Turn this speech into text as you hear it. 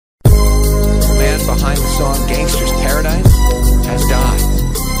man behind the song Gangsta's Paradise has died.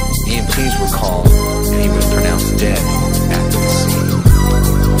 EMTs were called, and he was pronounced dead after the scene.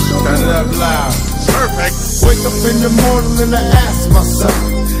 Turn it up loud. Perfect. Wake up in the morning and I ask myself,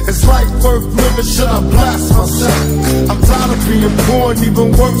 is life worth living? Should I blast myself? I'm tired of being poor and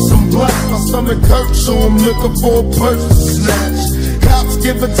even worse, I'm black. My stomach hurts, so I'm looking for a purse to snatch. Cops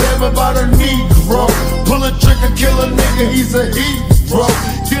give a damn about a Negro. Pull a trigger, kill a nigga, he's a hero.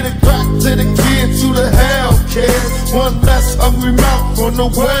 Get it back to the kids who the hell cares. One less hungry mouth on the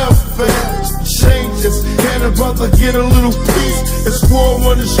welfare. Changes, can a brother get a little peace? It's war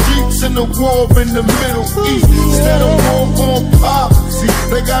on the streets and the war in the Middle East. Instead of war on poverty,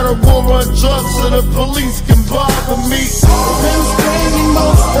 they got a war on drugs so the police can bother me. Been spending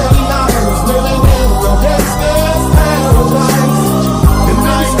most of their lives living in the gangsta's paradise. And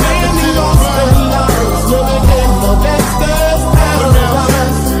I ain't spending most of their lives living in the gangsta's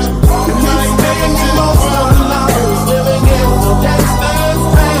paradise. And I ain't spending most of their lives living in the gangsta's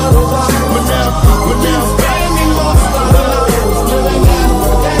paradise.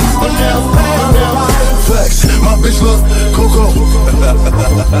 Flex, my bitch look Coco.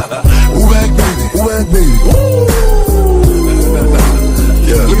 Woo back baby, woo back baby.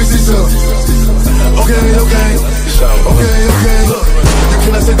 Yeah, let me see some. Okay. Look, you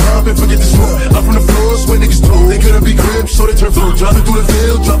cannot say pop and forget the smoke. I'm from the floors where niggas throw. They couldn't be cribs, so they turn fruit. Driving through the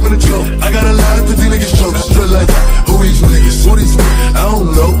field, dropping the choke. I got a lot to these niggas choke. Straight like, who these niggas? Who these niggas? I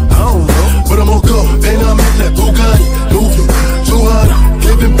don't know. But I'm on go, and I'm in that Bugatti. Moving, 200,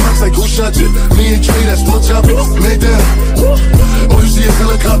 giving bucks like who shot you? Me and Trey, that's still chopping. Lay down. All you see is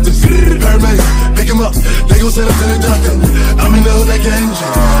helicopters. Paramedics, pick him up. They gon' send him to the doctor. I'm in the hood like an engine.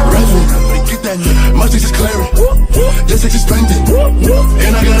 Reverend, get that nigga. My six is clearing. Your six is pending.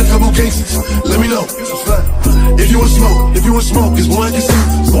 And I got a couple cases. Let me know. If you want smoke, it's one I can see.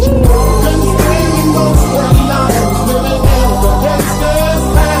 Been spending most of their lives living in the gangsta's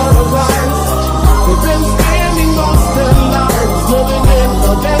paradise. They've been spending most of their lives living in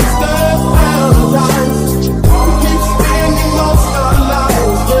the gangsta's paradise. We keep spending most of our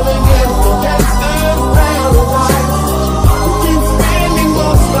lives living in the gangsta's paradise. We keep spending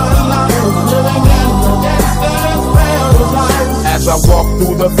most of our lives living in the gangsta's paradise. As I walk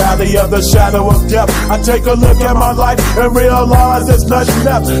through the valley of the shadow of death, I take a look at my life and realize there's nothing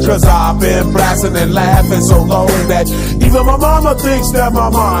left. Cause I've been blasting and laughing so long that even my mama thinks that my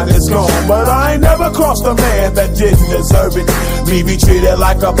mind is gone. But I ain't never crossed a man that didn't deserve it. Me be treated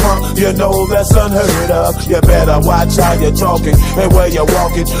like a punk, you know that's unheard of. You better watch how you're talking and where you're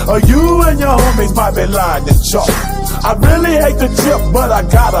walking, or you and your homies might be lying to chalk. I really hate the trip, but I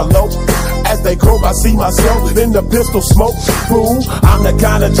gotta low. As they croak, I see myself in the pistol smoke. Fool, I'm the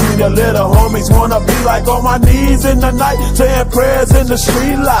kind of G the little homies wanna be like, on my knees in the night, saying prayers in the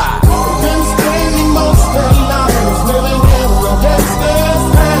street light. Been spending most of their lives living in the gangsta's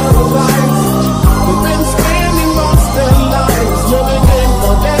paradise. They've been spending most of their lives living in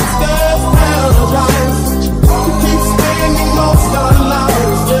the gangsta's paradise. We keep spending most of our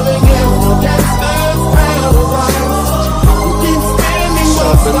lives living in the gangsta's paradise. We keep spending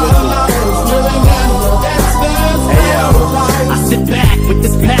most of our lives living in the gangsta's paradise. I sit back with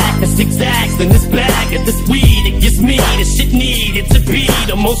this pack of zigzags and this bag of this weed. It gives me the shit needed to be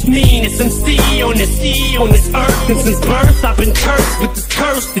the most meanest MC on this earth. And since birth I've been cursed with this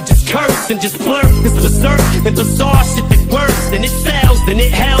curse to just curse and just blurt this berserk and bizarre shit that works. And it sells and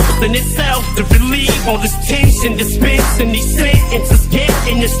it helps in itself to relieve all this tension, dispense and these sentences.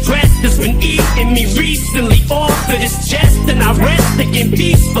 Getting the stress that's been eating me recently off of this chest, and I rest again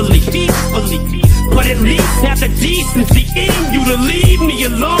peacefully. But at least have the decency in you to leave me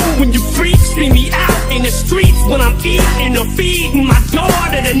alone when you freaks see me out in the streets when I'm eating or feeding my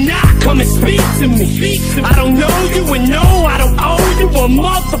daughter to not come and speak to me. I don't know you and no, I don't owe you a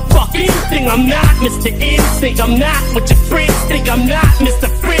motherfucking thing. I'm not Mr. Instinct, I'm not what your friends think. I'm not Mr.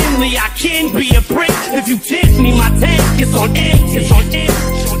 Friendly, I can be a prick if you tempt me. My tank is on empty,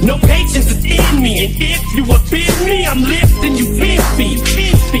 no patience is in me, and if you offend me, I'm lifting you 50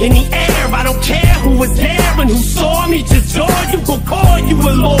 in the air. I don't care who was there and who saw me, just joy. You go call you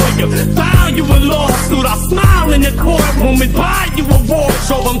a lawyer, file you a lawsuit. I'll smile in the courtroom and buy you a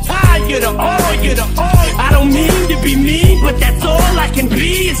wardrobe. I'm tired of all you. I don't mean to be mean, but that's all I can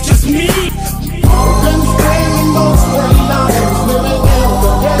be. It's just me. Been spending most of their lives living in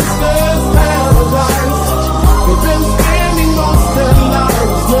the gangsta's paradise. They've been spending most of their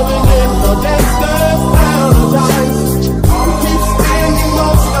lives living in the gangsta's paradise. We keep spending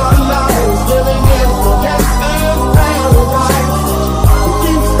most of our lives living in the gangsta's paradise. We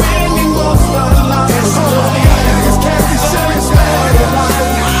keep spending most of our lives living in the gangsta's paradise.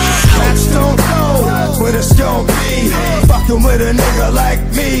 Cats don't know fucking with a nigga like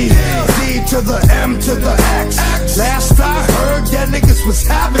me. D to the M to the X. Last I heard, that niggas was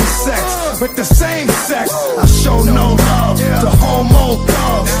having sex with the same sex. I show no love to homo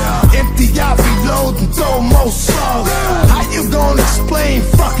thugs. Empty, I reload and throw more slugs. How you gonna explain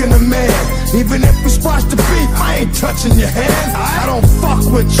fucking a man? Even if we squash the beef, I ain't touching your hand. I don't fuck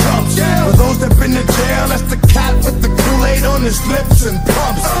with chumps. For those that been to jail, that's the cat with the Kool-Aid on his lips and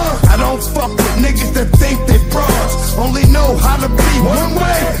pumps. I don't fuck with niggas that think they broads. Only know how to be one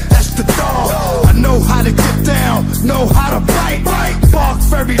way, that's the dog. I know how to get down, know how to bite. Bark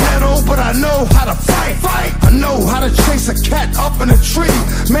very little, but I know how to fight. I know how to chase a cat up in a tree.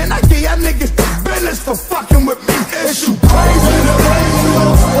 Man, I give y'all niggas the business for fucking with me. Is you crazy?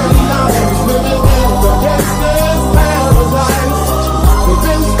 Living in the gangsta's paradise. We've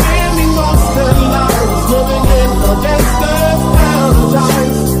been spending most of the lives living in the gangsta's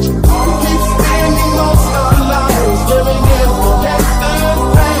paradise. We keep spending most of our lives living in the gangsta's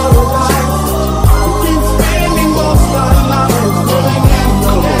paradise. We keep spending most of our lives living in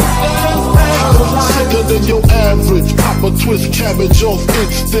the gangsta's paradise. Sicker than your average, pop a twist cabbage off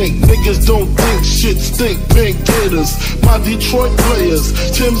instinct. Niggas don't think shit stink, pink gators. My Detroit players,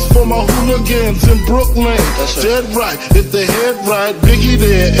 Tim's for my hooligans in Brooklyn. Dead right, if they head right, Biggie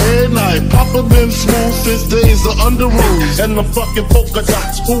there every night. Papa been smooth since days of under rules. And the fucking polka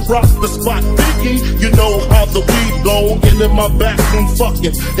dots who rock the spot. Biggie, you know how the weed go. Get in my bathroom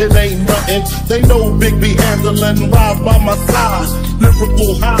fucking, it ain't nothing. They know Big B handling, ride by my side.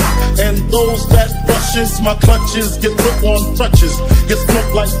 Lyrical high, and those that brushes my clutches get put on crutches. Get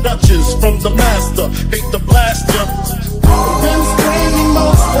smoked like Dutches from the master. Hate to blast ya. Been spending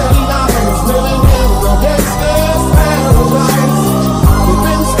most of the lives living in the gangsta's paradise. We've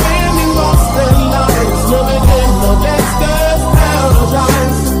been spending most of the lives living in the gangsta's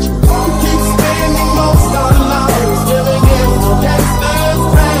paradise. We keep spending most of our lives living in the gangsta's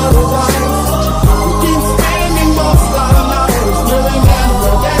paradise. We keep spending most of our lives living in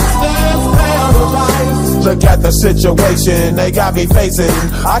the gangsta's paradise. Look at the situation they got me facing.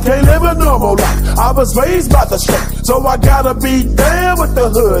 I can't live a normal life. I was raised by the street, so I gotta be down with the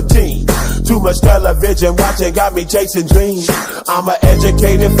hood team. Too much television watching got me chasing dreams. I'm an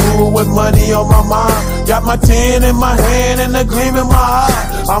educated fool with money on my mind. Got my tin in my hand and a gleam in my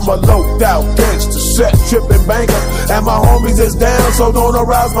eye. I'm a loped out gangster, set tripping banker, and my homies is down, so don't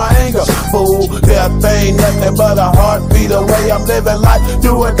arouse my anger. Fool, death ain't nothing but a heartbeat away. I'm living life,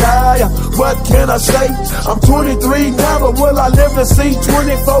 do or die. What can I say? I'm 23 now, but will I live to see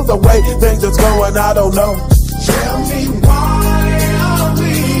 24? The way things is going, I don't know. Tell me why are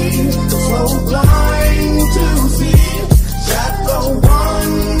we so blind to see that the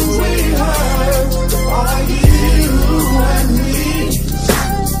ones we hurt are you and me?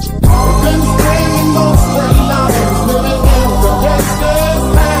 We've been spending most of our lives living in the gangsta's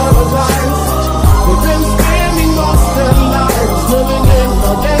paradise. We've been spending most of our lives living in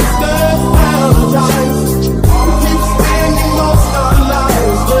the gangsta's paradise. We keep spending most of our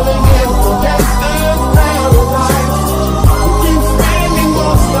lives living in the gangsta's paradise. We keep spending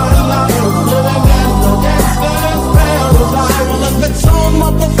most of our lives living in the gangsta's paradise. Well, if it's on,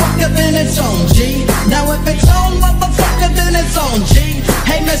 motherfucker, then it's on, G. Now if it's on, motherfucker, then it's on, G.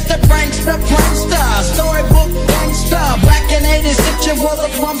 Hey, Mr. Prankster, storybook gangster. Back in 86, you wore the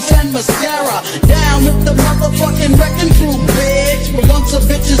pumps and mascara. Down with the motherfucking wrecking crew, bitch. But once a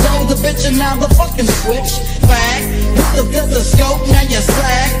bitch is old, the bitch and now the fucking switch. Fact, with the scope, now you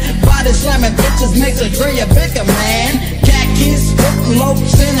slack. Body slamming bitches makes a Dre a bigger man. Khakis, putting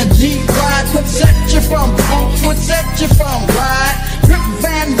lopes in a Jeep ride. What set you from punk, what set you from ride? Rick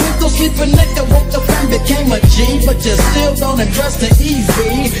Van Winkle, sleeping nigga, woke up and became a G. But you still don't address the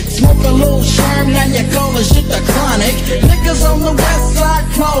Eazy. Smoke a little sherm, now you call the shit the chronic. Niggas on the west side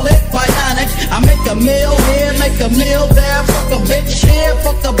call it bionic. I make a meal here, make a meal there. Fuck a bitch here,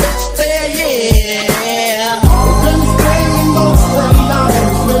 fuck a bitch there, yeah. We've been spending most of our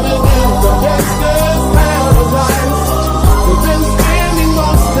lives living in the gangsta's paradise. We've been spending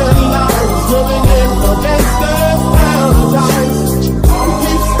most of our lives living in the gangsta's paradise. We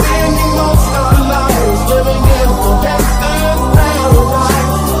keep spending most of our lives living in the gangsta's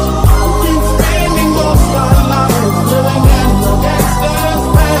paradise. We keep spending most of our lives living in the gangsta's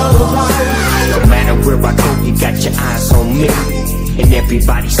paradise. No matter where I go, you got your eyes on me. And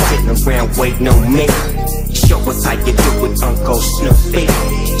everybody sitting around waiting on me. Show us how you do it, Uncle Snoopy.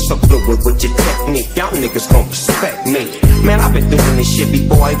 So fluid with your technique, y'all niggas gon' respect me. Man, I've been doing this shit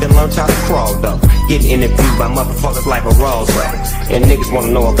before I even learned how to crawl though. Getting interviewed by motherfuckers like a Rolls Royce. And niggas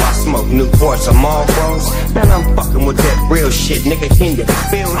wanna know if I smoke Newports or Marlboros. Man, I'm fucking with that real shit, nigga, can you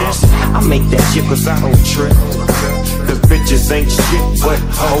feel this? I make that shit cause I don't trip. Cause bitches ain't shit but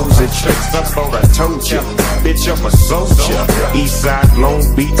hoes and tricks. I thought I told ya, bitch, I'm a soldier. Eastside, Long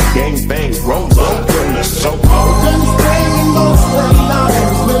Beach, gang bang, roll up in the soul. Been spending most of their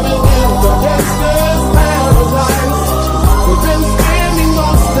lives living in the gangsta's paradise. We've been spending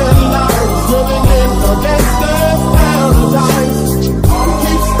most of their lives living in the gangsta's paradise. We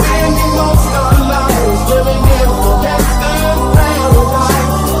keep spending most of our lives living in the gangsta's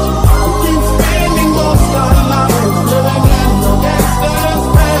paradise. We keep spending most of our lives living in the gangsta's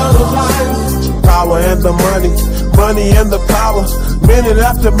paradise. Power and the money, money and the power. Minute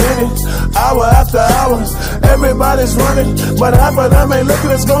after minute, hour after hour, everybody's running, but half of them ain't looking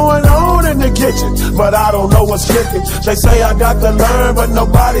what's going on in the kitchen. But I don't know what's clicking. They say I got to learn, but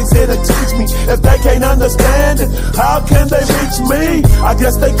nobody's here to teach me. If they can't understand it, how can they reach me? I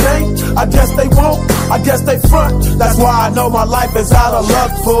guess they can't, I guess they won't, I guess they front. That's why I know my life is out of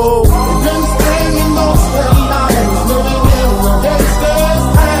luck, fool. We've been spending most of their lives living in the gangsta's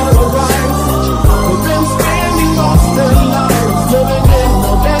paradise. We've been spending most of their lives living in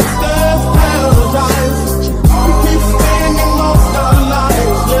the gangsta's paradise. We keep spending most of our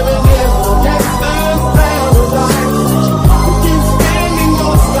lives living in the gangsta's paradise. We keep spending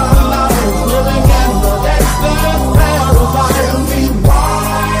most of our lives living in the gangsta's paradise. Tell me why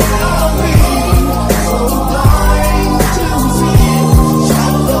are we so blind to see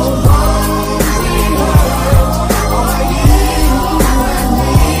that the ones we hurt are you and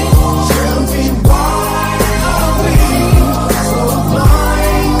me? Tell me why are we so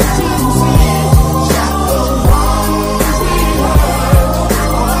blind to see that the ones we hurt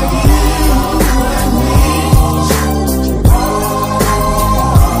are you and me?